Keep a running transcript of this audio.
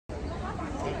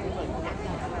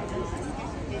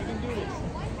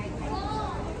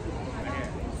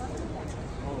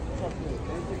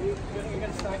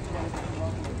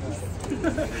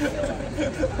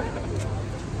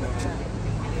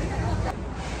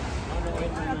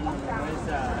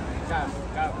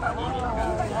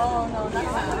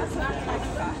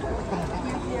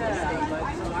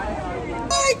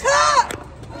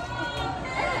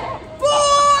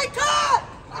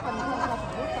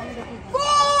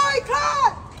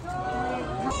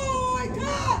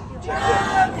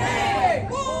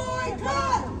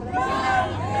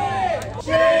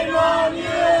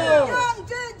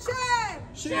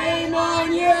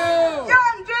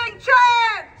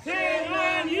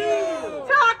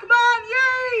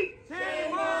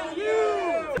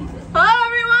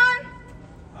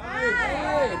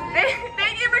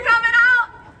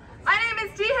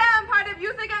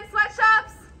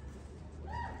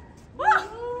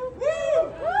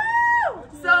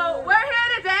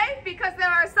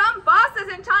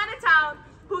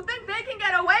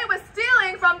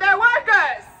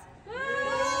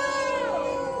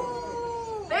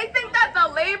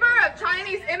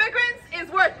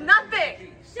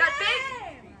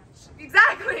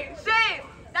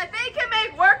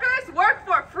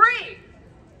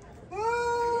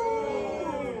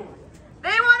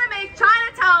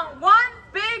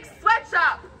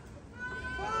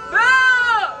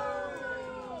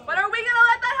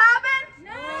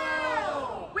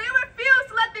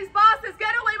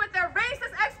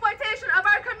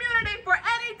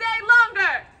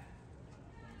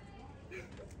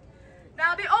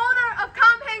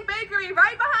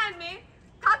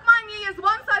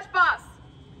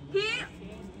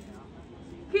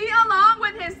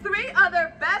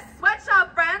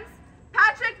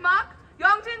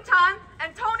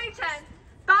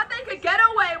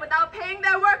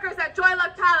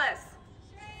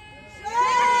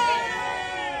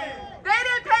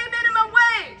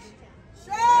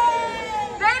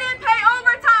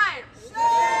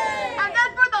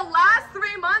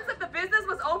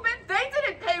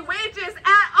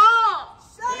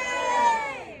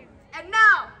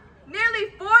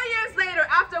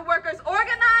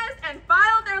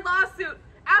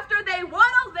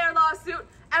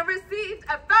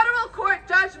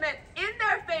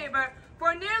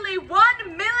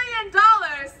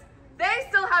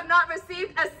not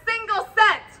received a single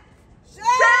cent.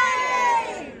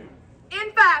 Shame!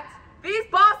 In fact, these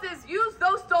bosses use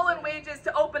those stolen wages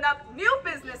to open up new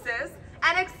businesses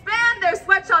and expand their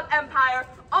sweatshop empire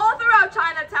all throughout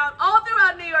Chinatown, all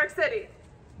throughout New York City.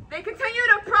 They continue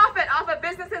to profit off of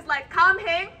businesses like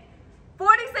Hing,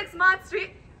 46 Mott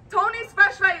Street, Toni's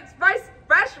fresh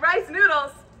rice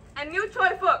noodles, and new Choi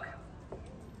Fook.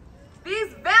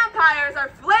 These vampires are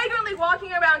flagrantly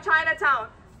walking around Chinatown,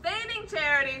 feigning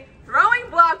charity, throwing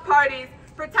block parties,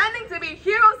 pretending to be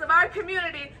heroes of our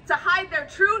community to hide their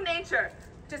true nature.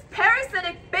 Just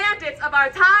parasitic bandits of our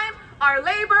time, our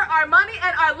labor, our money,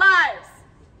 and our lives.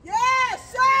 Yeah,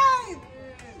 shame!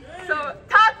 So,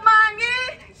 Tak Man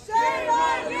Yi! Shame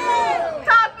on you!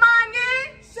 Tak Man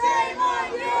Yi! Shame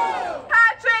on you!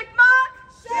 Patrick Mott!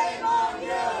 Shame on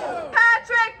you!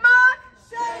 Patrick Mott!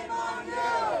 Shame on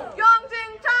you!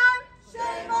 Yongjin Chan!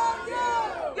 Shame on you!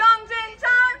 Yongjin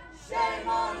Chan! Shame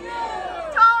on you!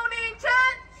 Toni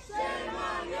Chen! Shame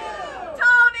on you!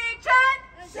 Toni Chen!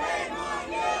 Shame on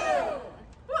you!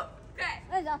 Woo, okay.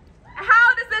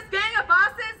 How does this gang of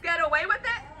bosses get away with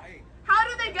it? How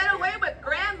do they get away with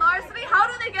grand larceny? How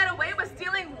do they get away with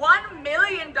stealing $1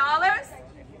 million?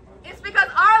 It's because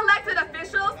our elected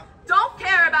officials don't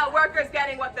care about workers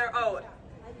getting what they're owed.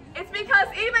 It's because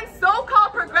even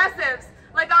so-called progressives,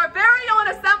 like our very own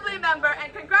assembly member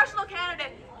and congressional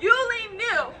candidate, Yuh-Line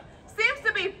Niou, seems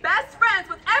to be best friends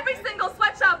with every single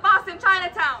sweatshop boss in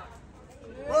Chinatown.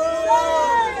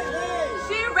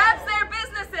 She reps their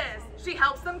businesses. She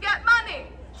helps them get money.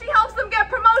 She helps them get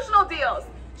promotional deals.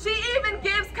 She even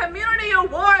gives community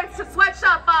awards to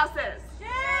sweatshop bosses.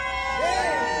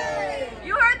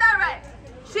 You heard that right.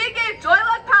 She gave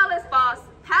Joyluck Palace boss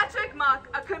Patrick Mott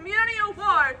a community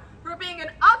award for being an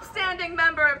upstanding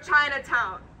member of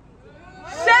Chinatown.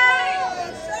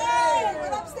 Shame! Shame!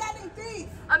 An upstanding thief!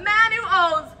 A man who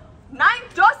owes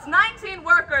just 19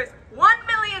 workers $1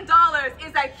 million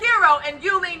is a hero in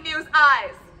Yuh-Line Niou's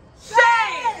eyes.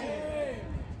 Shame!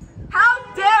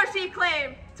 How dare she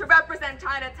claim to represent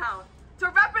Chinatown, to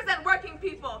represent working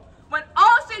people, when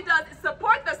all she does is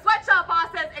support the sweatshop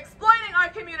bosses exploiting our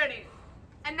community.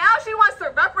 And now she wants to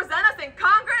represent us in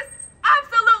Congress?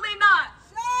 Absolutely not!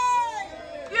 Shame!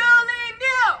 Yuh-Line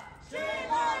Niou!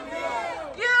 Shame on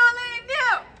you! Yuh-Line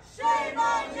Niou! Shame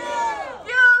on you!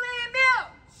 Yuh-Line Niou!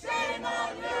 Shame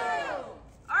on you!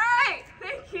 All right,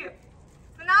 thank you.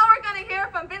 So now we're going to hear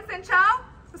from Vincent Chow,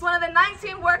 who's one of the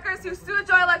 19 workers who sued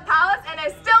Joyluck Palace and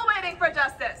is still waiting for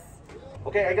justice.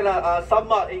 Okay, I'm gonna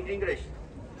sum up in English.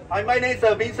 Hi, my name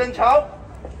is Vincent Chow.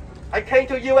 I came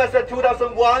to US in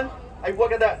 2001. I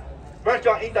work in the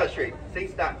restaurant industry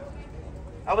since then.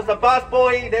 I was a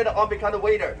busboy, later on become a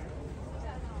waiter.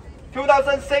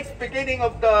 2006, beginning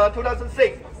of the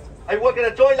 2006, I work in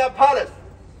the Joyluck Palace.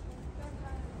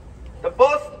 The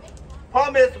boss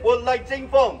promised would like Jing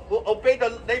Feng, will obey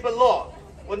the labor law,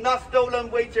 will not stolen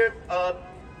wages,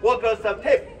 workers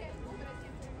tip.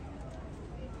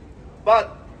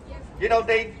 But, you know,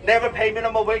 they never pay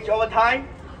minimum wage over time.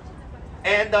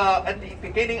 And at the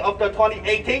beginning of the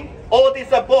 2018, all these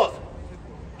boss,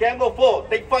 gang of four,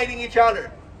 they fighting each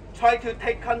other, try to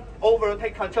take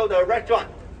control of the restaurant.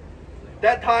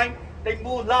 That time, they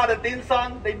moved a lot of dim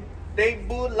sum, they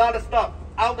moved a lot of stuff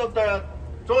out of the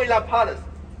Joyluck Palace.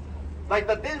 Like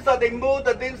the dim sum, they moved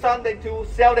the dim sum to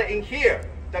sell it in here,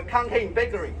 the Hing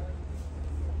bakery.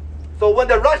 So when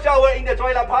the rush hour in the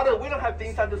Joyluck Palace, we don't have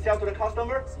dim sum to sell to the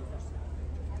customer.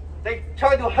 They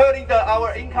try to hurting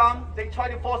our income. They try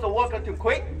to force a worker to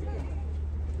quit.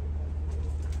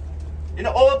 You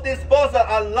know, all of these bosses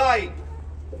are lying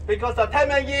because Tak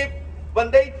Man Yi, when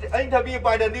they interviewed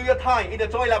by the New York Times in the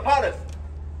Joyluck Palace,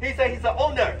 he said he's the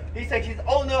owner. He said he's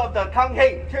owner of the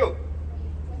Hing too.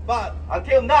 But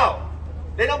until now,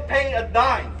 they don't pay a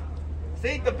dime.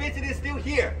 See, the business is still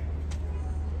here.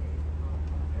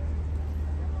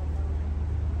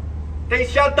 They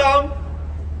shut down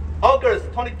August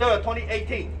 23rd,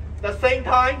 2018. The same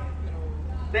time,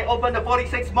 they opened the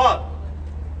 46 Mott.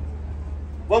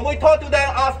 When we talked to them,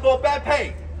 asked for back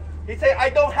pay, he said, I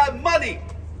don't have money.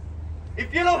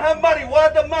 If you don't have money, where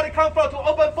the money come from to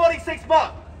open 46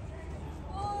 Mott?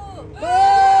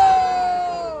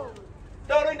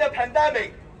 During the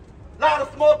pandemic, a lot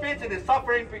of small business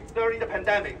suffering during the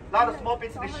pandemic. A lot of small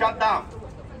business shut down.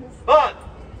 But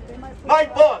my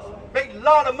boss made a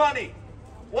lot of money.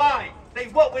 Why? They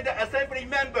work with the assembly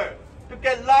member to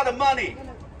get a lot of money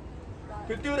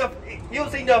to do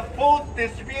using the food,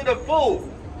 distribute the food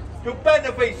to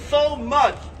benefit so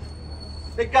much.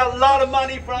 They got a lot of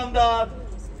money from the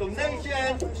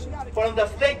donation, from the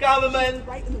state government,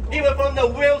 even from the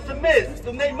Will Smith,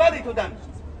 donate money to them.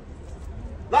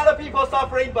 A lot of people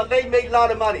suffering, but they make a lot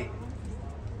of money.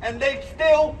 And they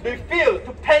still refuse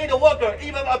to pay the worker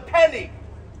even a penny.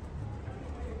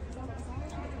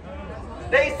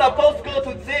 They supposed to go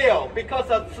to jail because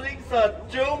since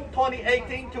June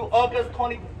 2018 to August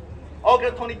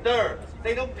 23rd,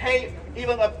 they don't pay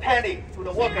even a penny to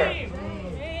the worker.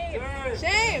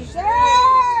 Shame!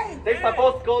 Shame! They're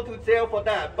supposed to go to jail for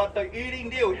that, but the Yuh-Line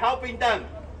Niou helping them.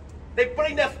 They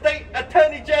bring the state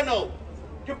attorney general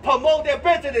to promote their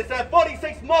business at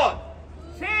 46 Mott.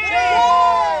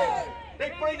 Shame!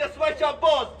 They bring the sweatshop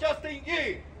boss, Justin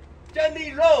Yu,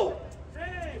 Jenny Low.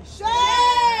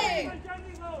 Shame!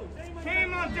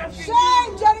 Shame on Justin.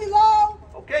 Shame, Jenny Low!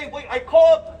 Okay, I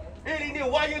called Yuh-Line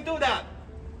Niou, why you do that?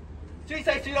 She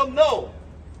said she don't know.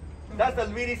 That's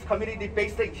the really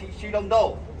community-based thing, she don't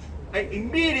know. I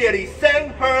immediately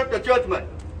sent her the judgment.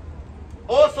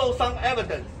 Also some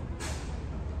evidence.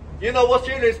 You know what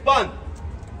she responded?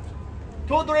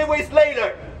 2-3 weeks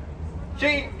later,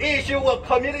 she issued a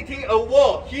community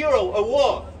award, hero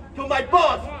award, to my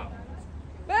boss,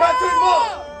 Patrick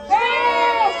Mott.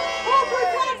 Who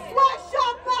protects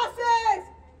sweatshop bosses?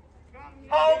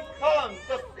 How come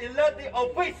the elected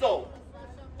official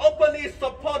openly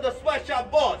support the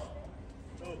sweatshop boss?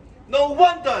 No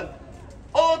wonder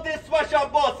all these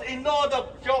sweatshop boss ignore the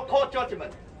court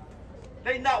judgment.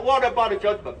 They not worried about the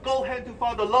judgment. Go ahead to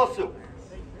file the lawsuit.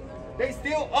 They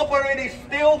still operating,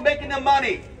 still making the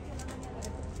money.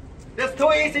 It's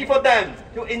too easy for them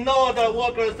to ignore the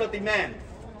workers' demand.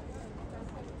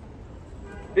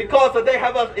 Because they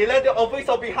have an elected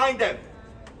official behind them.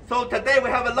 So today we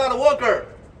have a lot of workers,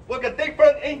 work a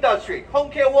different industry,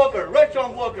 home care worker,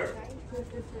 restaurant worker,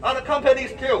 other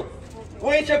companies too.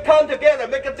 We should come together,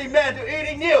 make a demand to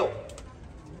Yuh-Line Niou.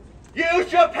 You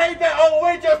should pay back our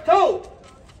wages too,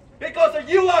 because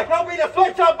you are helping the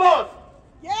sweatshop boss.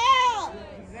 Yeah!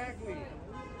 Exactly.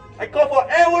 I call for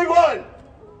everyone.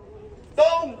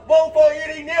 Don't vote for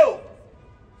Yuh-Line Niou.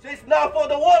 She's not for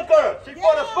the worker. She's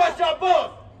for the sweatshop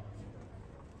boss.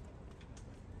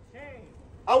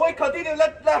 Are we continue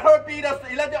let her be the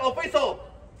elected official?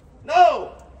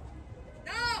 No.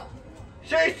 No!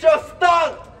 She should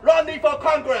start running for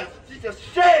Congress. She's a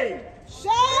shame.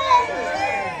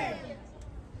 Shame!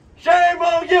 Shame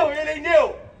on you, Yuh-Line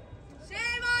Niou.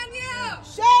 Shame on you!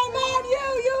 Shame on you,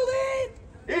 Yuh-Line!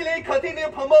 Yuh-Line continue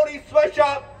promoting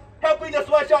sweatshop, helping the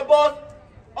sweatshop boss.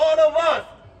 All of us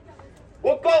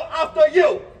will go after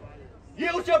you.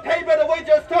 You should pay better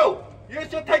wages too. You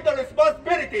should take the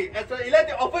responsibility as an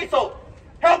elected official,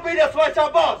 helping the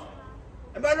sweatshop boss.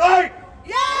 Am I right?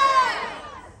 Yes!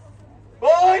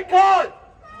 Boycott!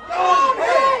 Come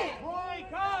here!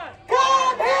 Boycott!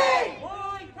 Come here!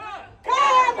 Boycott!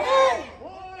 Come here!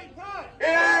 Boycott!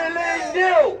 Yuh-Line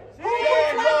Niou!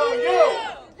 Shame on you!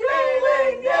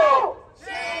 Yuh-Line Niou!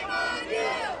 Shame on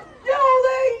you!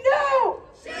 Yuh-Line Niou!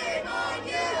 Shame on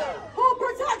you! Who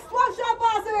protects sweatshop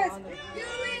bosses?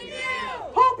 Yuh-Line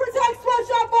Niou! Who protects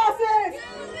sweatshop bosses?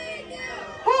 Yuh-Line Niou!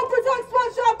 Who protects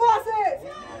sweatshop bosses?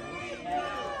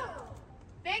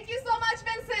 Thank you so much,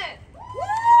 Vincent.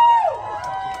 Woo!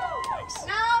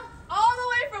 Now, all the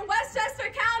way from Westchester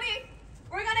County,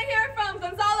 we're going to hear from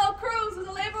Gonzalo Cruz, who's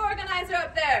a labor organizer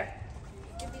up there.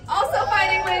 Also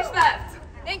fighting wage theft.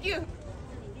 Thank you.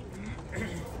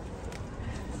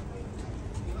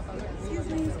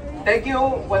 Thank you.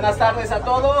 Buenas tardes a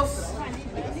todos.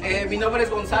 Mi nombre es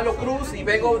Gonzalo Cruz y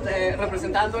vengo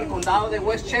representando el condado de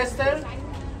Westchester.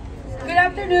 Good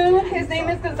afternoon. His name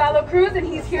is Gonzalo Cruz, and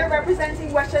he's here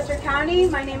representing Westchester County.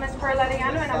 My name is Perla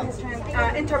Arellano, and I'm his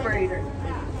interpreter.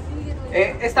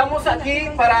 Estamos aquí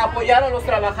para apoyar a los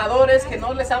trabajadores que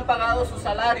no les han pagado su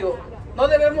salario. No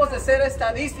debemos de ser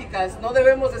estadísticas, no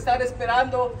debemos de estar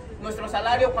esperando nuestro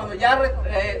salario cuando ya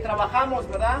trabajamos,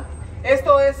 ¿verdad?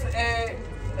 Esto es,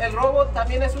 el robo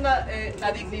también es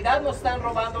la dignidad nos están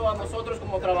robando a nosotros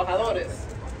como trabajadores.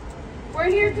 We're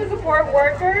here to support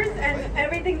workers, and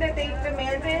everything that they've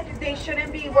demanded, they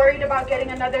shouldn't be worried about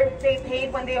getting another day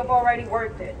paid when they have already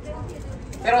worked it.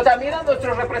 Pero también a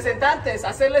nuestros representantes,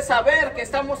 hacerles saber que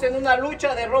estamos en una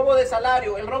lucha de robo de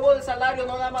salario. El robo de salario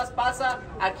no nada más pasa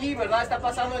aquí, ¿verdad? Está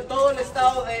pasando en todo el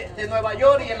estado de Nueva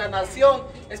York y en la nación.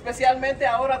 Especialmente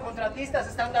ahora contratistas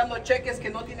están dando cheques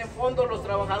que no tienen fondos los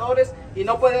trabajadores y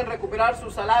no pueden recuperar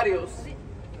sus salarios.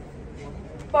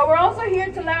 But we're also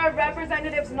here to let our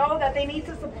representatives know that they need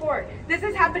to support. This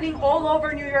is happening all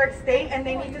over New York State, and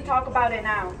they need to talk about it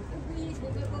now.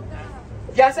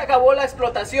 Ya se acabó la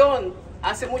explotación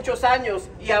hace muchos años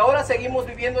y ahora seguimos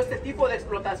viviendo este tipo de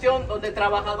explotación donde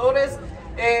trabajadores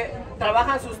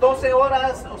trabajan sus 12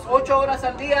 horas, 8 horas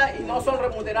al día y no son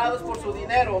remunerados por su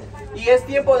dinero. Y es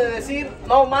tiempo de decir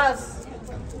no más.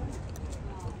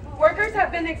 Workers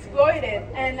have been exploited,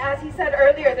 and as he said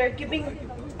earlier, they're giving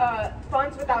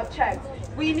funds without checks.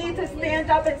 We need to stand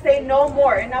up and say no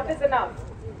more. Enough is enough.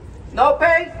 No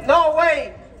pay, no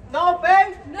way. No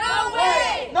pay, No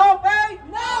way! no pay,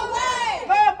 No way!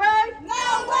 no pay.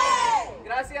 No way!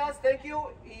 Gracias, thank you.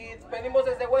 Y venimos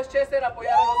desde Westchester a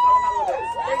apoyar a los trabajadores.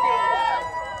 Thank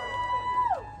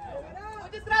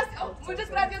you. Muchas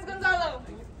gracias, Gonzalo.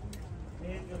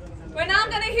 We're now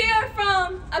going to hear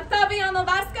from Octaviano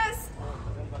Vasquez,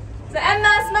 the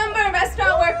MS member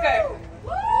restaurant worker.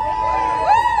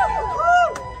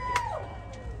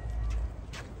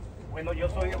 Bueno, yo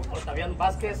soy Octaviano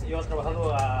Vázquez, yo he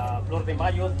trabajado a Flor de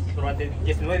Mayo durante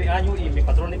 19 años y mi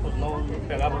patrón pues no me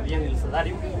pagaba bien el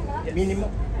salario, el mínimo.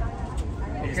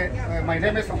 Okay, my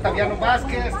name is Octaviano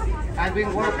Vasquez. I've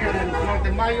been working in Flor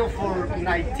de Mayo for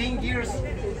 19 years,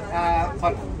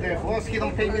 but the boss, he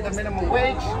don't pay me the minimum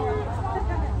wage.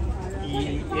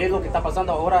 Y es lo que está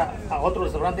pasando ahora a otro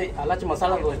restaurante, a la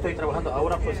Masala, donde estoy trabajando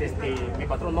ahora, pues mi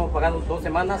patrón no ha pagado 2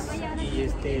 semanas y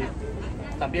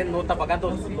también no está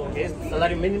pagando lo que es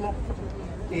salario mínimo.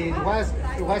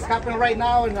 What's happening right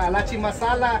now in Alachi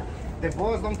Masala, the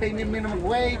boss don't pay me minimum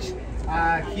wage.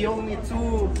 He owed me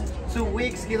two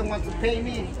weeks, he don't want to pay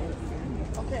me.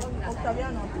 Okay,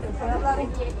 Octaviano, ¿puede hablar un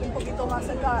poquito más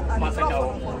cerca al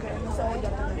micrófono? Porque no se oye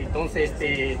acá. Entonces,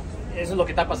 eso es lo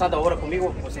que está pasando ahora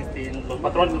conmigo, pues los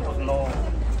patrones pues no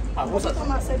abusan. Un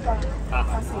poquito más cerca.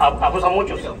 Abusan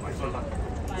mucho.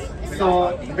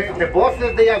 So the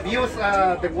bosses, they abuse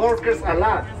the workers a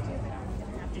lot.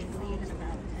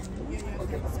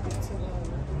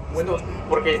 Bueno,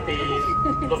 porque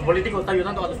los políticos están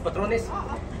ayudando a los patrones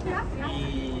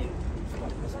y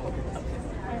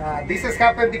This has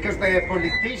happened because the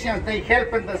politicians, they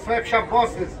helping the sweatshop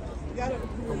bosses.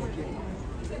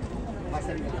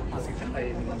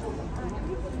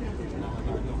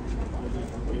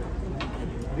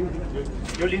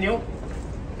 Yuh-Line Niou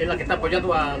es la que está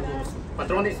apoyando a los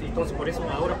patrones y entonces por eso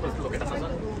ahora pues lo que está pasando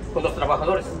con los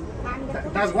trabajadores.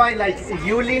 That's why, like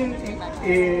Yuh-Line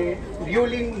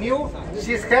Niou,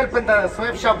 she's helping the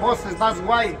sweatshop bosses. That's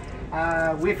why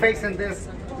we're facing this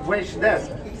wage debt.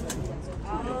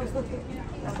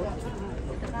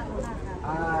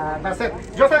 That's it.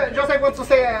 Just I want to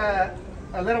say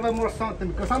a little bit more something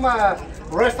because I'm a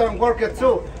restaurant worker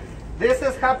too. This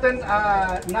has happened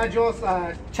not just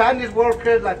Chinese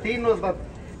workers, Latinos, but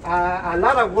a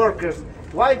lot of workers.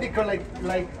 Why? Because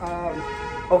like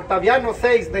Octaviano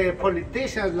says, the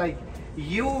politicians like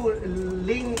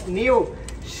Yuh-Line Niou,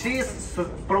 she's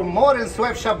promoting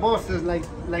sweatshop bosses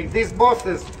like these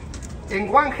bosses. In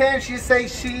one hand, she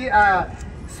says she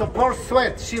supports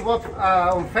sweat. She votes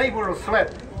on favor of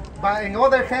sweat. But in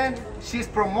other hand, she's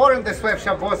promoting the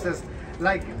sweatshop bosses.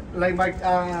 Like my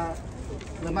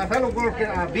fellow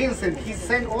worker Vincent, he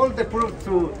sent all the proof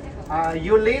to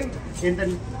Yuh-Line. In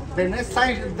the next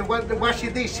time, what she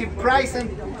did, she priced him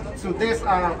to this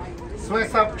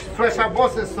sweatshop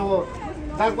bosses. So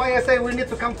that's why I say we need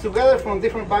to come together from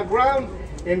different backgrounds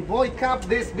and boycott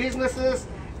these businesses,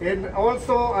 and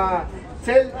also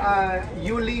tell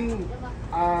Yuh-Line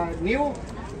Niou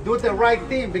do the right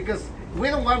thing, because we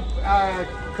don't want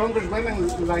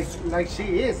congresswomen like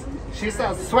she is. She's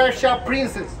a sweatshop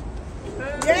princess.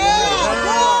 Yeah!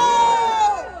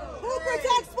 Who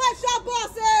protects sweatshop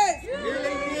bosses?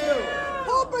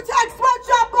 Who protects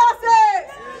sweatshop bosses?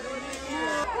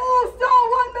 Who stole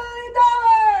 $1 million?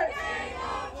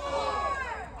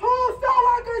 Who stole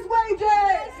workers'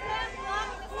 wages?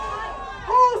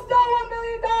 Who stole $1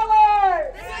 million?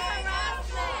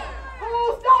 Who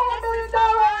stole $1 million?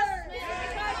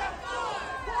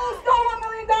 Who stole $1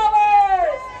 million?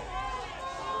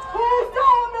 Who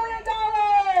stole $1 million?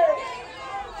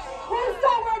 Who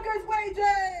stole workers'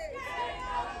 wages?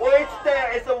 Wage there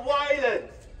is a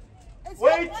violence.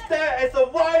 Wage there is a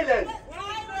violence.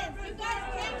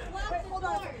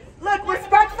 Look,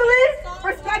 respectfully,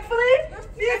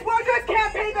 these workers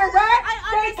can't pay their rent.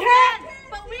 They can't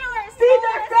feed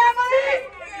their families.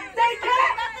 They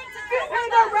can't pay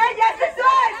their rent. Yes, it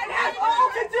does. It has all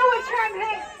to do with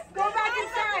campaigns. Go back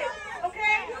inside,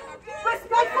 okay?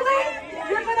 Respectfully,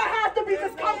 you're gonna have to be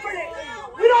discomforted.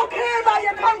 We don't care about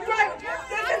your comfort.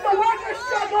 This is the worker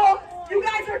struggle. You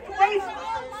guys are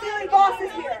stealing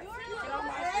bosses here.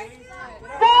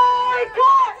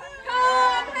 Boycott!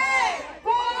 Campaign!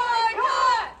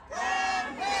 Boycott!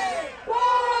 Campaign!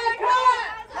 Boycott!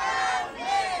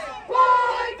 Campaign!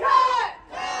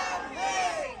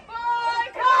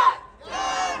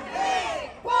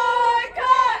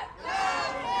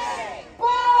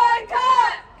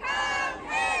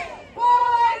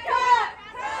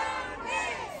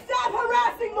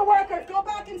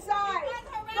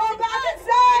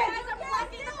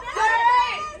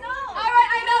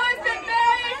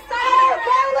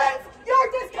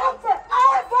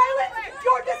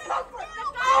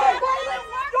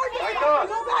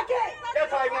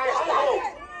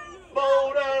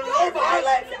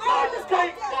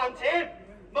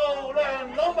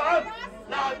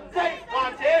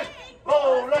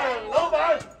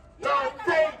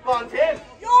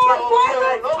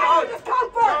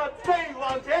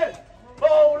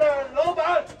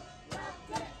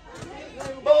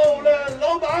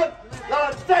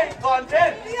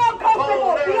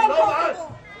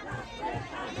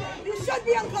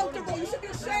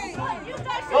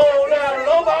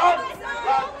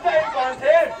 往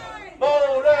前，无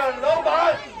论老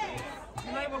板，无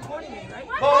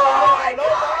论老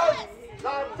板，南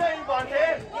京往前，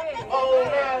无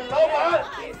论老板，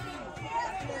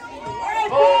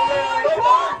无论老板。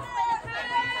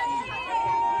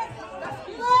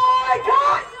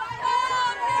Boycott!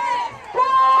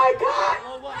 Boycott!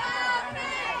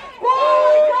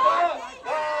 Boycott!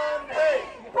 Boycott!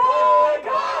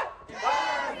 Boycott!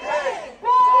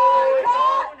 Boycott!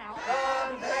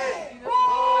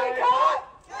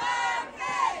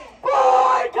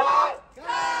 Boycott!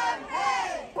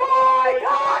 Boycott!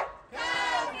 Boycott!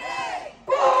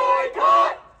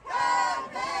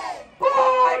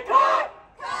 Boycott! Boycott!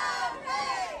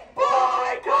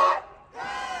 Boycott!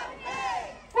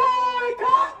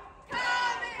 Boycott!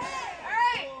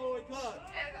 Alright.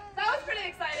 That was pretty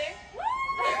exciting.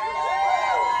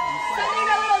 Sending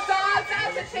the little dogs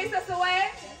out to chase us away.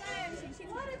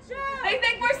 They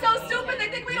think we're so stupid, they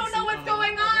think we don't know what's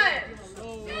going on.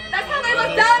 That's how they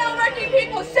look down on working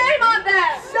people. Shame on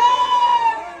them.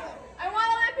 I want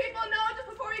to let people know, just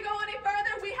before we go any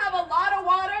further, we have a lot of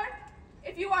water.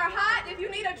 If you are hot, if you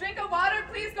need a drink of water,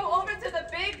 please go over to the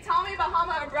big Tommy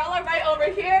Bahama umbrella right over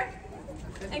here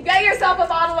and get yourself a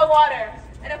bottle of water.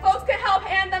 And if folks can help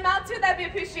hand them out too, that'd be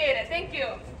appreciated. Thank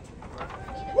you.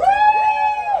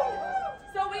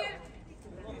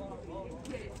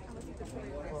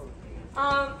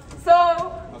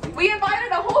 So we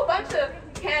invited a whole bunch of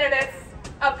candidates,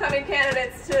 upcoming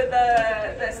candidates, to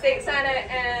the state senate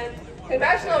and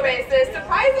congressional races.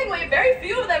 Surprisingly, very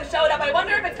few of them showed up. I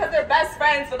wonder if it's because they're best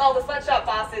friends with all the sweatshop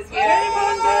bosses here.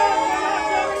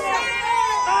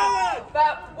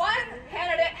 But one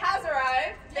candidate has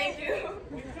arrived. Thank you.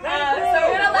 So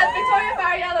we're going to let Victoria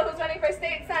Fariello, who's running for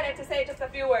state senate, to say just a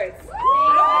few words.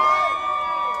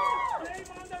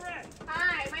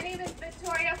 Hi, my name is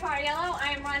Victoria Fariello.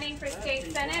 I am running for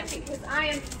state senate because I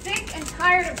am sick and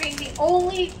tired of being the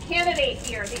only candidate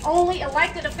here, the only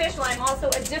elected official. I'm also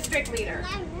a district leader.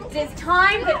 It is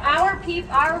time that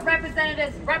our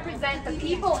representatives represent the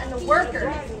people and the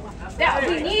workers. That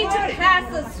we need to pass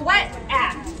the Sweat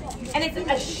Act. And it's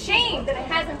a shame that it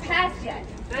hasn't passed yet.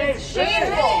 It's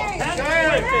shameful.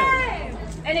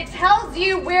 And it tells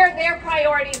you where their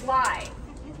priorities lie.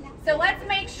 So let's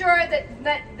make sure that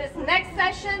this next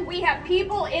session, we have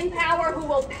people in power who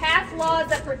will pass laws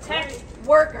that protect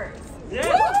workers. Thanks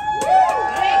so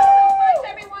much,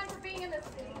 everyone, for being in this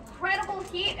incredible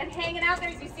heat and hanging out there.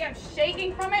 As you see, I'm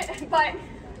shaking from it, but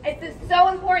it's just so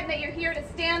important that you're here to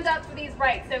stand up for these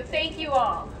rights. So thank you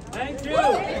all. Thank you.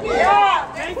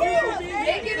 Yeah. Thank you.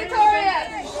 Thank you, Victoria.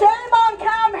 Shame on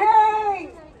Cam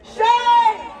Hing!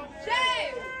 Shame!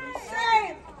 Shame.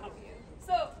 Shame!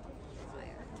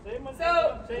 So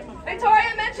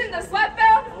Victoria mentioned the sweat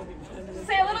bill. To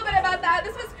say a little bit about that,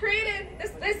 this was created,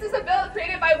 this is a bill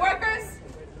created by workers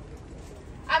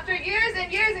after years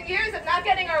and years and years of not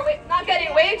getting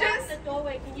wages.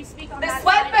 The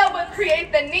sweat bill would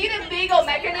create the needed legal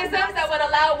mechanisms that would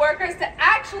allow workers to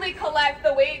actually collect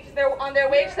the wage on their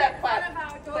wage step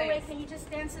claims. Can you just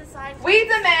stand to the side? We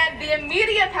demand the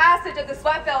immediate passage of the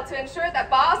sweat bill to ensure that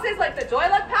bosses like the Joy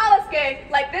Luck Palace gang,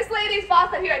 like this lady's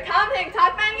boss here at Kam Hing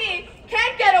Tak Bang Yi,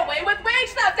 can't get away with wage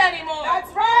theft anymore.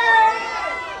 That's right!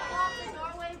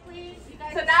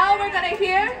 So now we're gonna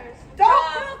hear.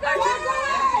 Don't go in!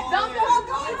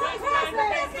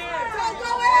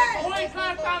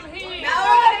 Boycott from here. Now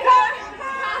we're gonna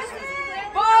hear.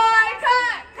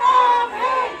 Boycott! Come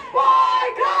in!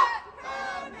 Boycott!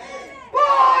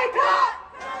 Boycott!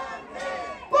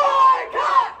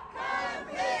 Boycott!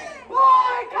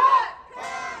 Boycott!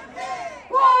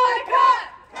 Boycott!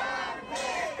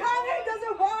 Kanye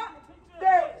doesn't want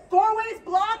their doorways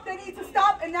blocked. They need to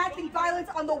stop enacting violence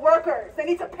on the workers. They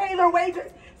need to pay their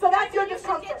wages. So that's your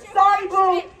discomfort. Sorry,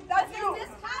 boo. That's you.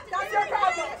 That's your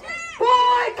problem.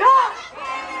 Boycott!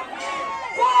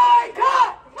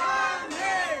 Boycott!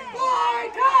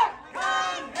 Boycott!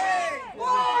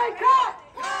 Boycott!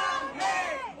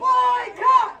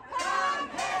 Boycott!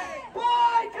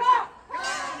 Boycott!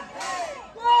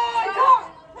 Boycott!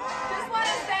 Just want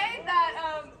to say that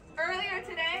earlier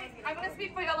today, I'm going to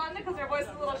speak for Yolanda because her voice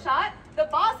is a little shot. The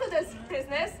boss of this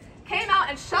business came out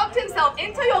and shoved himself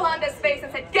into Yolanda's face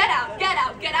and said, "Get out, get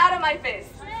out, get out of my face."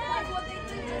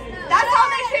 That's how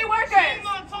they treat workers.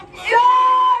 Isn't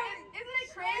it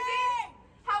crazy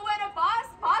how when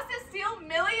bosses steal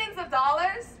millions of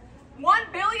dollars,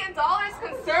 $1 billion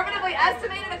conservatively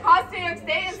estimated across New York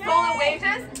State in stolen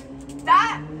wages,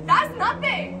 that's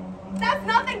nothing. That's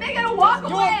nothing. They're going to walk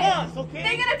away.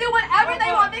 They're going to do whatever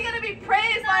they want. They're going to be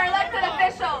praised by our elected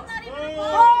officials.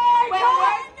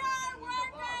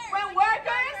 When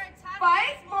workers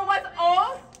fight for what's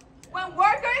owed,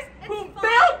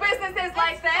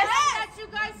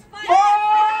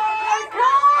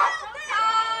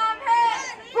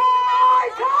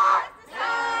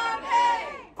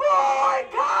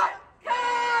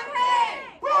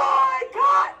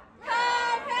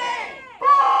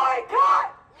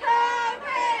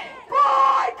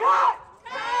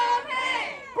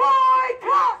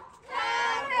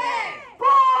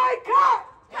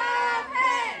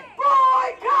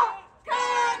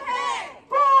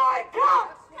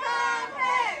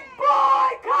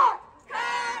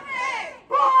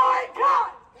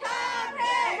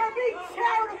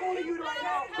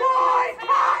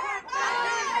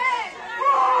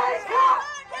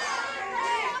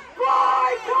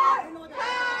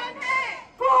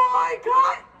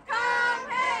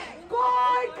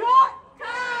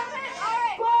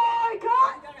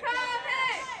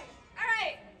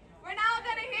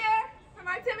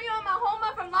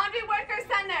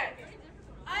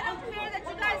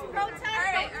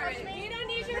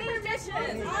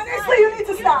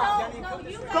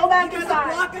 Go back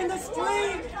inside. Blocking the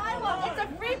street. It's a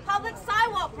free public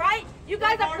sidewalk, right? You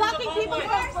guys are blocking people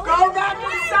from Go back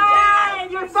inside.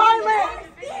 You're violent.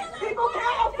 People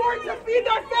can't afford to feed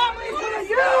their families with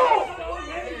you.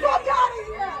 Fuck out of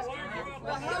here.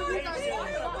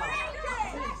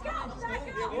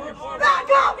 Back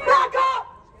up. Back up.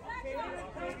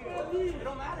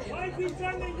 Why is he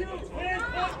sending you? It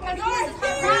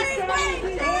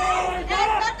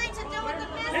has nothing to do with the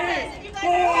business. You guys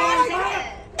are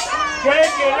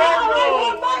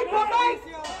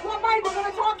One mic. We're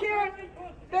gonna talk here.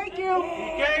 Thank you.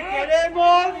 ¿Qué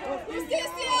queremos?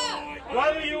 Justicia.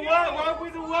 What do you want? What we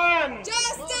do want?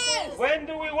 Justice. When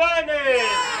do we want it?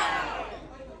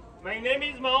 My name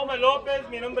is Mahoma López.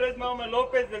 Mi nombre es Mahoma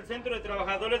López del Centro de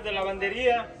Trabajadores de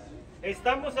Lavandería.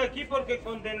 Estamos aquí porque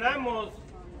condenamos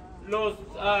los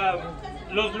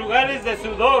lugares de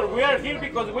sudor. We are here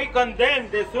because we condemn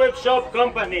the sweatshop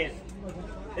companies.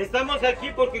 Estamos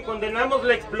aquí porque condenamos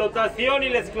la explotación y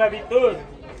la esclavitud.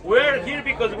 We are here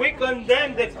because we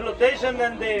condemn the exploitation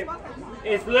and the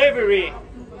slavery.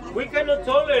 We cannot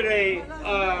tolerate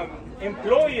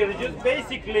employers just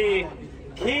basically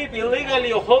keep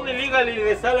illegally or hold illegally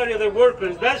the salary of the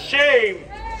workers. That's shame.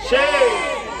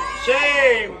 Shame.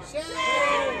 Shame.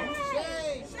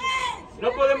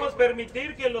 No podemos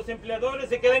permitir que los empleadores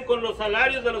se queden con los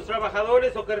salarios de los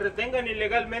trabajadores o que retengan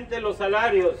ilegalmente los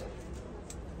salarios.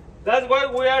 That's why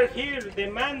we are here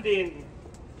demanding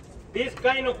these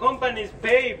kind of companies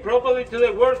pay properly to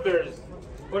the workers.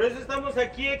 Por eso estamos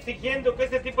aquí exigiendo que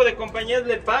este tipo de compañías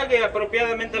le pague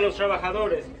apropiadamente a los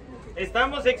trabajadores.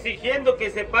 Estamos exigiendo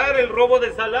que se pare el robo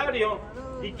de salario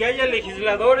y que haya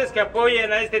legisladores que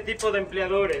apoyen a este tipo de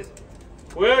empleadores.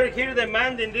 We are here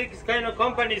demanding these kind of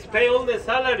companies pay all the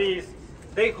salaries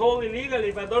they hold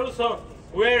illegally, but also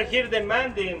we are here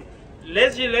demanding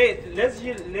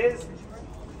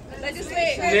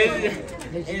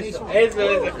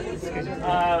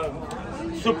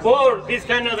support these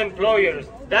kind of employers.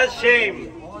 That's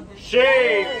shame.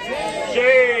 Shame.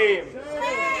 Shame.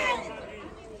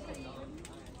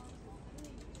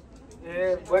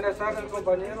 Buenas tardes,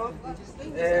 compañeros.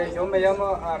 Yo me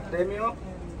llamo Artemio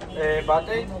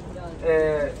Bate.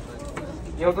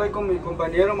 Yo soy con mi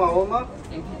compañero Mahoma.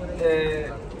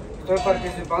 Estoy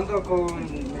participando con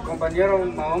mi compañero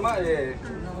Mahoma.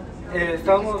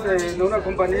 Estamos en una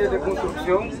compañía de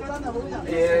construcción.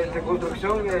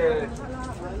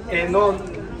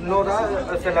 No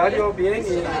da salario bien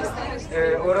y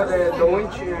hora de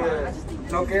lunch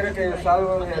no quiere que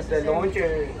salga de lunch.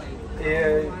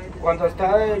 Cuando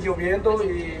está lloviendo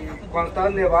y cuando está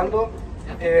nevando,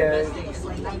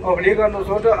 obliga a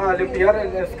nosotros a limpiar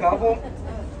el escapo.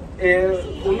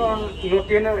 Uno no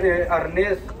tiene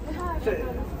arnés.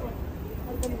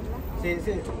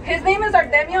 His name is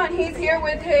Artemio and he's here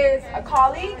with his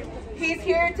colleague. He's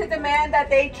here to demand that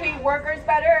they treat workers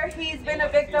better. He's been a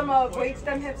victim of wage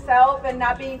stem himself and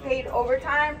not being paid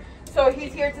overtime. So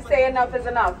he's here to say enough is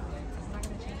enough.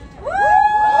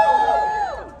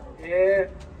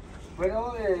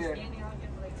 Bueno,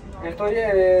 estoy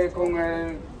con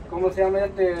el, ¿cómo se llama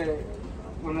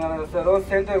con el Salón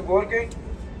Center Working.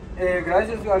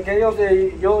 Gracias a aquellos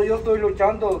yo estoy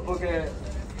luchando porque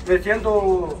me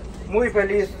siento muy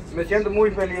feliz,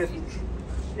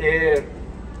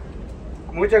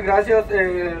 muchas gracias,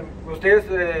 ustedes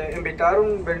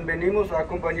invitaron, venimos a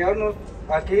acompañarnos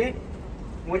aquí.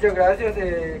 Muchas gracias,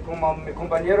 como mi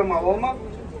compañero Mahoma.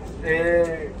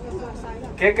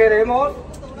 ¿Qué queremos?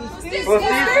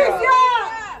 Justicia.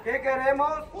 ¿Qué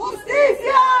queremos?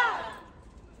 Justicia.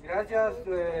 Gracias.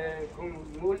 Con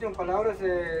últimas palabras,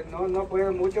 no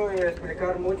puedo mucho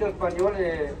explicar mucho español.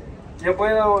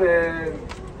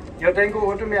 Yo tengo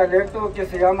otro dialecto que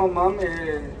se llama mam.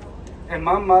 En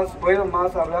mam puedo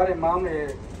más hablar en mam.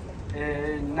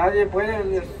 Nadie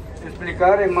puede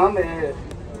explicar en mam.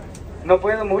 No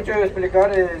puedo mucho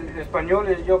explicar el español,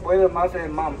 yo puedo más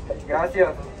en mam.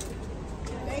 Gracias.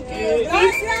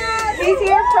 He's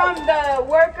here from the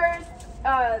workers,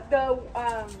 I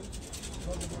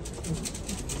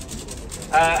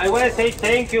want to say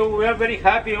thank you. We are very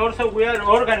happy. Also, we are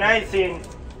organizing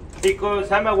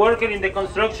because I'm a worker in the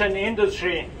construction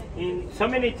industry. So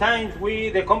many times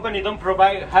the company don't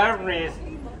provide harness,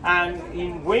 and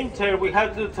in winter we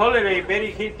have to tolerate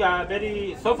very heat,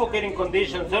 very suffocating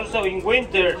conditions. Also in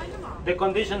winter, the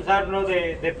conditions are not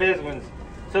the best ones.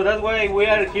 So that's why we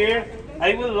are here.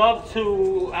 I would love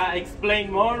to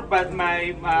explain more, but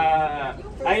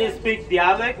I speak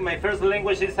dialect. My first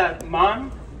language is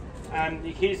Mom, and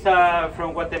he's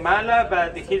from Guatemala,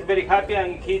 but he's very happy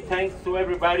and he thanks to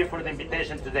everybody for the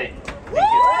invitation today. Thank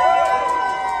you.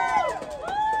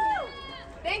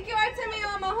 Thank you, Artemio.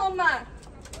 You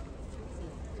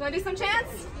want to do some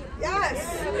chants?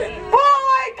 Yes.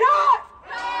 Boycott!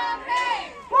 Come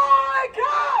Hing!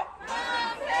 Boycott!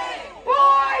 Come Hing!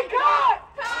 Boycott!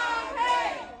 Come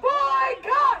Hing!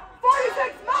 Boycott!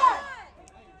 46 Mott!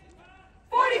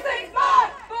 46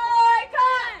 Mott!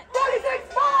 Boycott!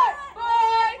 46 Mott!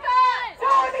 Boycott!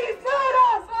 Tony's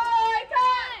Noodles!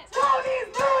 Boycott! Tony's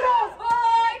Noodles!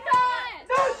 Boycott!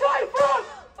 No Choi Fook!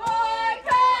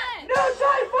 Boycott! No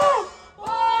Choi Fook!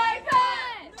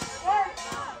 Boycott!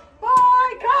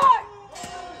 Boycott!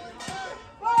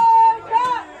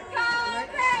 Boycott! Come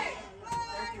Hing!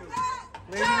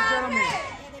 Ladies and gentlemen,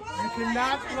 you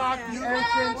cannot block the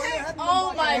entrance.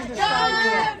 Oh my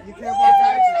God! You can't block the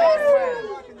entrance.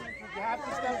 You have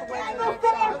to step away from the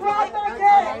They brought their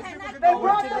game! They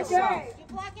brought their game! You're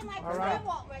blocking my All right.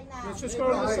 walk right now. Let's just go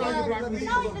to the side. You're blocking the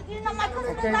No, you know my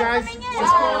customers Okay, not guys, coming in.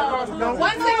 let's go across. No,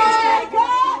 One second.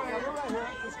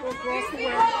 let's go across the way.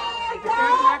 You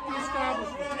can't block the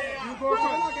establishment. You go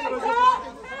across.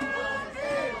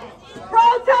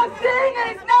 Protesting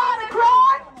is not a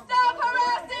crime! Stop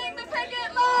harassing the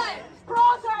picket line!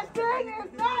 Protesting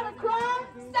is not a crime!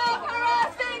 Stop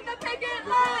harassing the picket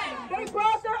line! They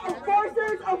brought their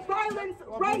enforcers of violence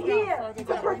right here to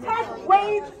protect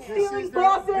wage-stealing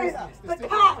bosses, the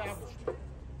cops.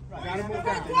 Gotta move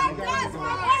down.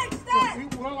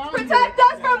 Protect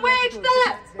us from wage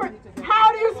theft!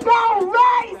 How do you spell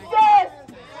racist?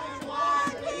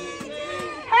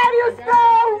 How do you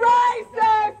spell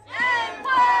racist?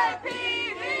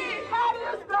 NYPD! How do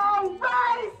you spell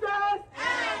racist?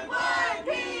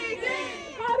 NYPD!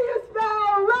 How do you spell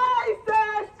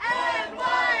racist?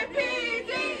 NYPD!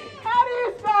 How do you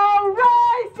spell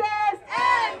racist?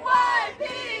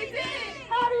 NYPD!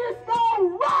 How do you spell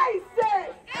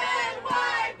racist?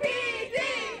 NYPD!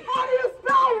 How do you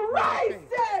spell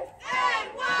racist?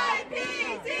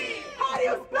 NYPD! How do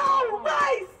you spell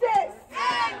racist?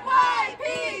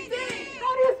 NYPD!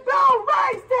 How do you spell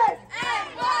racist?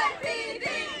 NYPD!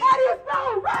 How do you spell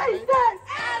racist?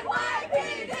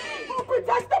 NYPD! Who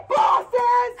protects the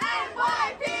bosses?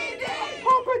 NYPD!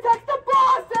 Who protects the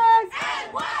bosses?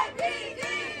 NYPD!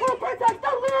 Who protects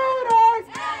the looters?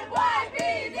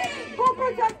 NYPD! Who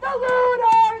protects the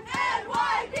looters?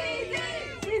 NYPD!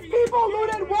 These people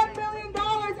looted $1 million.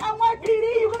 NYPD,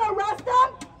 you gonna arrest them?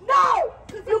 No!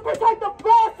 You protect the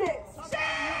bosses!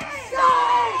 Shame!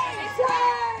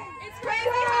 Shame! It's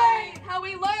crazy how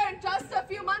we learned just a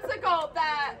few months ago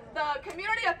that the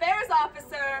community affairs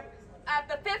officer at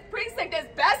the 5th precinct is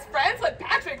best friends with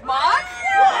Patrick Mott.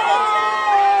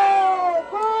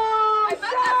 I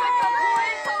bet that's a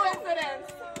complete coincidence.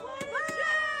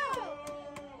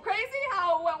 Crazy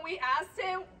how when we asked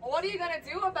him, what are you gonna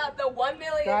do about the $1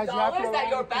 million that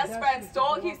your best friend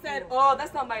stole, he said, oh,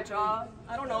 that's not my job.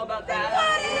 I don't know about that.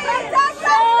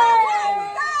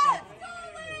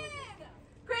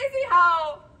 Crazy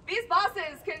how these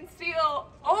bosses can steal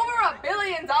over $1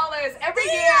 billion every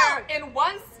year in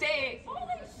one state,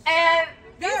 and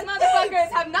these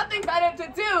motherfuckers have nothing better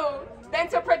to do than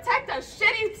to protect a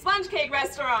shitty sponge cake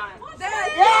restaurant.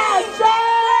 Yes,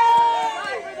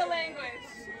 Sorry for the language.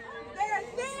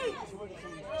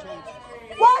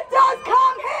 What does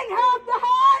Come Hing have to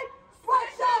hide?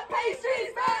 Sweatshop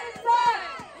pastries made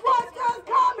inside. What does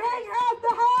Come Hing have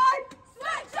to hide?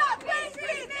 Sweatshop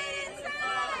pastries made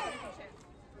inside.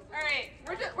 All right,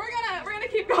 we're gonna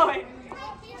keep going.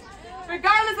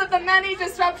 Regardless of the many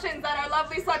disruptions that our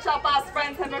lovely sweatshop boss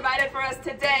friends have provided for us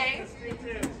today,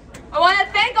 I want to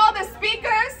thank all the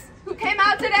speakers who came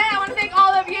out today. I want to thank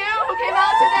all of you who came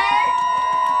out today.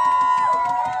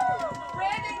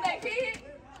 Braving the heat,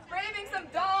 braving some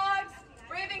dogs,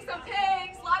 braving some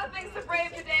pigs, a lot of things to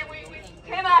brave today, and we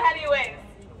came out anyways.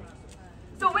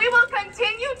 So we will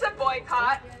continue to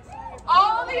boycott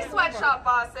all these sweatshop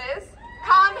bosses,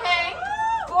 Come Hing,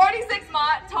 46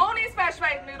 Mott, Toni's Fresh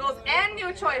Rice Noodles, and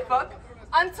New Choi Fook,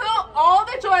 until all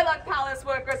the Joy Luck Palace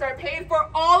workers are paid for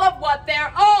all of what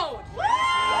they're owed.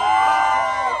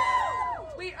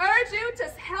 We urge you to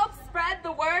help spread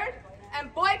the word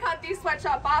and boycott these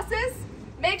sweatshop bosses.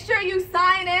 Make sure you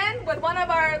sign in with one of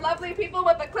our lovely people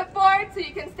with a clipboard so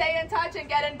you can stay in touch and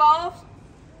get involved.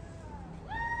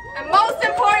 And most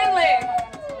importantly,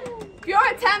 if you're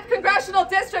a 10th Congressional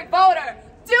District voter,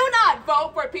 do not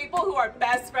vote for people who are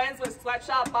best friends with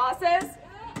sweatshop bosses.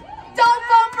 Don't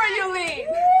vote for Yuh-Line.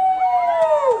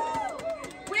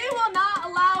 We will not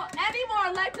allow any more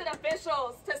elected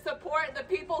officials to support the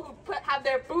people who have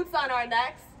their boots on our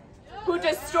necks, who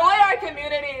destroy our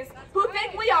communities, who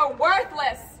think we are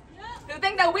worthless, who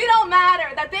think that we don't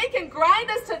matter, that they can grind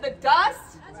us to the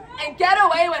dust and get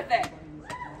away with it.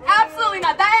 Absolutely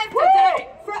not. That ends today.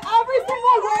 For every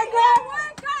single worker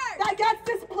that gets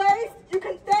displaced, you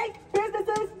can thank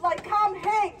businesses like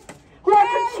Hing, who are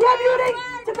contributing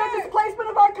to the displacement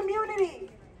of our community.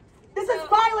 This is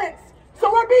violence.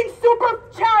 So we're being super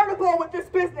charitable with this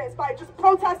business by just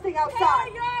protesting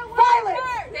outside. Violence.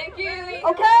 Thank you.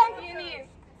 Okay? Unions.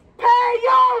 Pay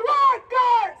your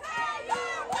workers! Pay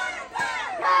your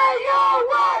workers! Pay your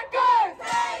workers!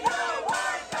 Pay your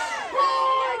workers!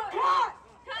 Boycott!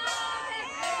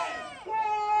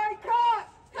 Boycott!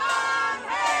 All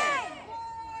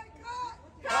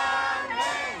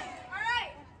right.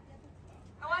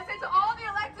 I want to say to all the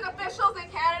elected officials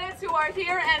and candidates who are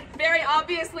here and very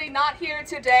obviously not here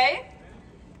today,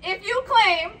 if you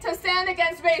claim to stand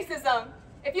against racism,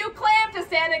 if you claim to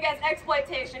stand against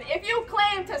exploitation, if you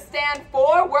claim to stand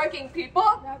for working people,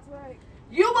 that's right,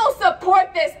 you will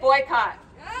support this boycott.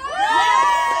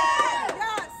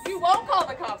 Yes! You won't call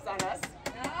the cops on us.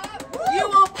 You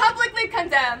will publicly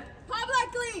condemn,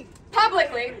 publicly, Tak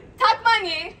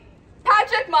Man-yi,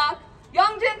 Patrick Mott,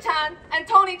 Youngjin Chan, and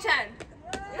Toni Chen.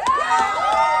 That's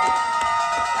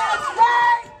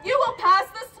right! You will pass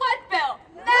the sweat bill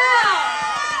now!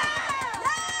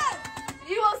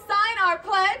 You will sign our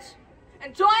pledge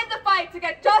and join the fight to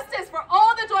get justice for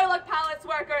all the Joy Luck Palace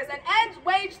workers and end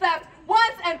wage theft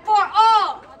once and for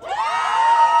all!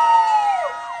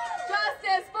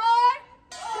 Justice for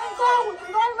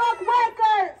Joy Luck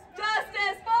workers!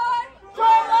 Justice for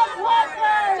Joy Luck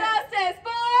workers! Justice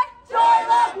for Joy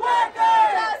Luck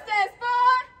workers! Justice for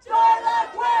Joy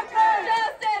Luck workers!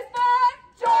 Justice for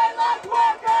Joy Luck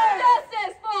workers!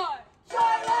 Justice for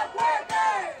Joy Luck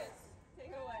workers!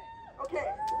 Okay,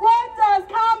 what does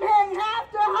Hing have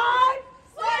to hide?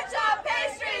 Sweatshop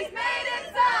pastries made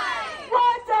inside!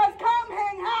 What does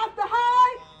Hing have to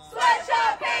hide?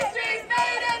 Sweatshop pastries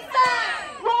made inside!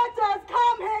 What does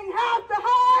Hing have to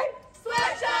hide?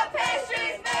 Sweatshop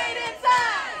pastries made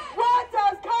inside! What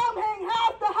does Hing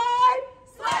have to hide?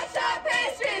 Sweatshop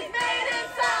pastries made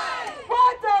inside!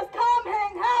 What does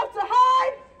Hing have to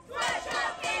hide?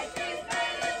 Sweatshop pastries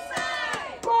made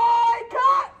inside!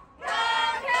 Boycott!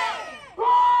 Hing!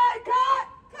 Boycott!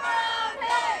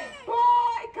 Hing!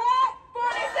 Boycott!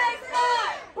 46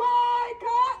 Mott!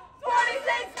 Boycott!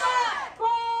 46 Mott!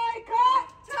 Boycott!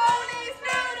 Tony's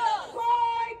Noodles!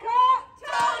 Boycott!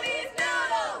 Tony's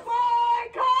Noodles!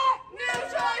 Boycott! New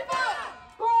Choi Fook!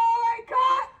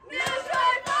 Boycott! New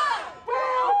Choi Fook!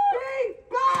 We'll be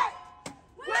back!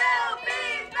 We'll be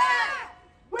back!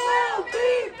 We'll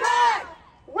be back!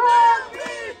 We'll be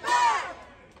back!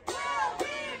 We'll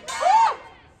be back!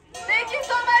 Thank you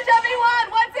so much, everyone.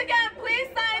 Once again, please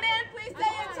sign in, please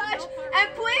stay in touch, and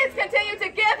please continue to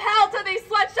give hell to these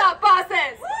sweatshop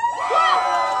bosses.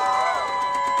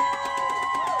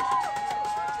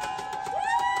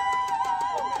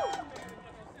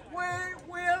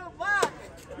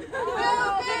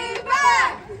 We'll be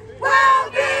back! We'll be back! We'll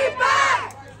be back!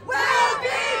 We'll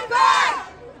be back!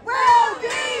 We'll be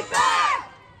back!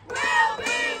 We'll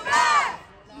be back!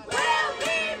 We'll be back!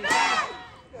 We'll be back!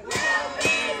 We'll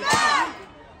be back!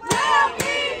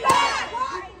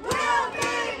 We'll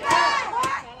be back!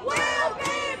 We'll be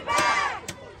back!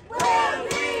 We'll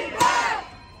be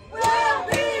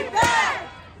back!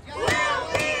 We'll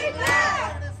be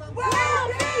back! We'll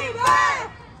be back!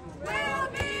 We'll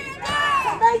be back!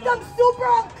 To make them super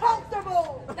uncomfortable!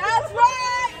 That's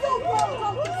right! Super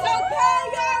uncomfortable! So pay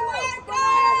your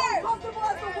workers! Uncomfortable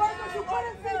as the workers who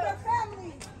couldn't feed their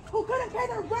families, who couldn't pay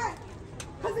their rent.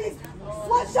 Because these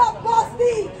sweatshop boss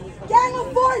thieves, Gang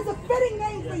of Four is a fitting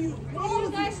name for you. You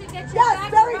guys should get your Yes,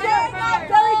 back very on good. board.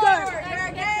 Very good.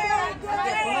 Very good.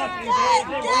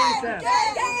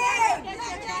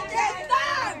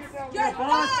 Your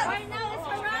boss! Right now it's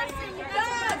harassing your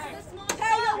business.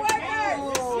 Tell your workers!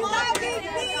 Stop being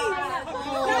thieves!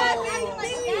 Stop being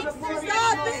thieves!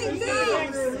 Stop being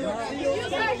thieves! You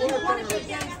guys should want to be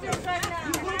gangsters right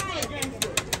now.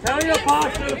 Tell your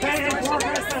boss to pay his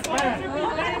workers the best.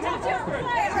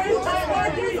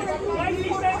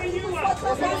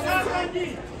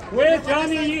 Where's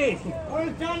Johnny Yee?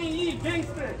 Where's Johnny Yee?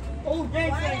 Gangster. Old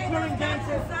gangster, current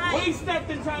gangster. We stepped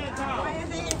in Chinatown. Why are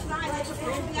they inside? They just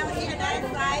moved down here, not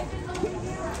inside.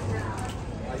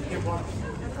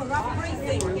 Corrupt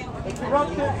precinct.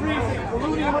 Corrupted precinct.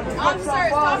 Colluding with the Officers,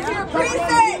 talk to your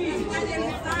precinct! Why they're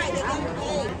inside, they get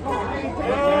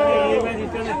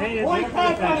paid.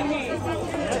 Boycott Johnny Yee.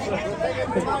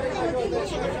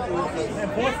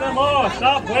 Enforce them all.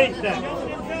 Stop wasting.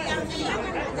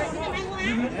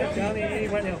 Johnny Yee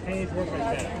went and paid his workers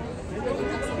back.